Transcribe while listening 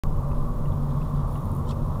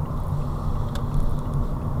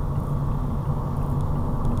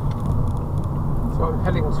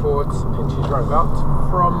heading towards Inshes roundabout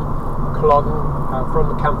from Culloden, from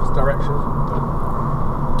the campus direction,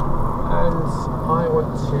 and I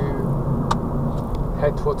want to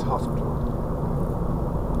head towards the hospital.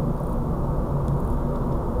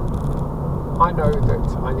 I know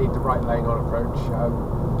that I need the right lane on approach.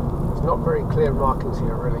 There's not very clear markings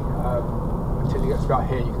here really. Until you get to about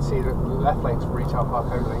here, you can see that the left lane's for retail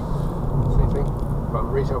park only. Same thing, well,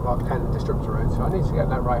 retail park and Distributor road. So I need to get in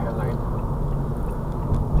that right-hand lane.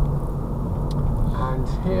 And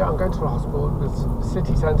here I'm going to the hospital. There's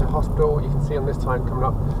city centre hospital. You can see on this time coming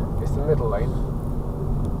up, it's the middle lane.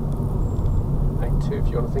 Lane 2, if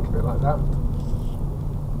you want to think of it like that.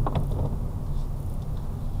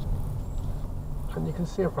 And you can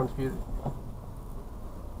see in front of you,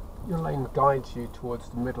 your lane guides you towards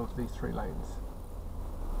the middle of these 3 lanes.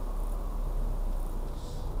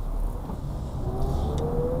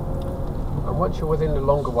 And once you're within the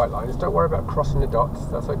longer white lines, don't worry about crossing the dots,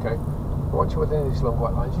 that's okay. But once you're within these long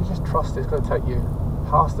white lines, you just trust it's going to take you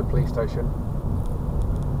past the police station,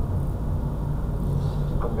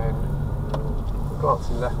 and then glance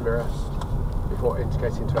in the left mirror before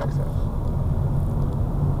indicating to exit.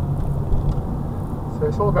 So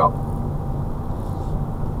it's all about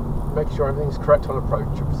making sure everything's correct on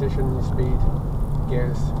approach, your position, your speed,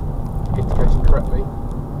 gears, indicating correctly.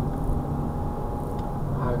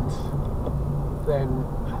 And then,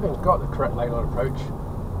 having got the correct lane on approach,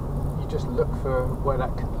 you just look for where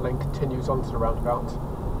that lane continues onto the roundabout.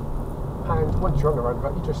 And once you're on the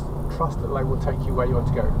roundabout, you just trust that the lane will take you where you want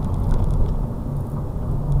to go.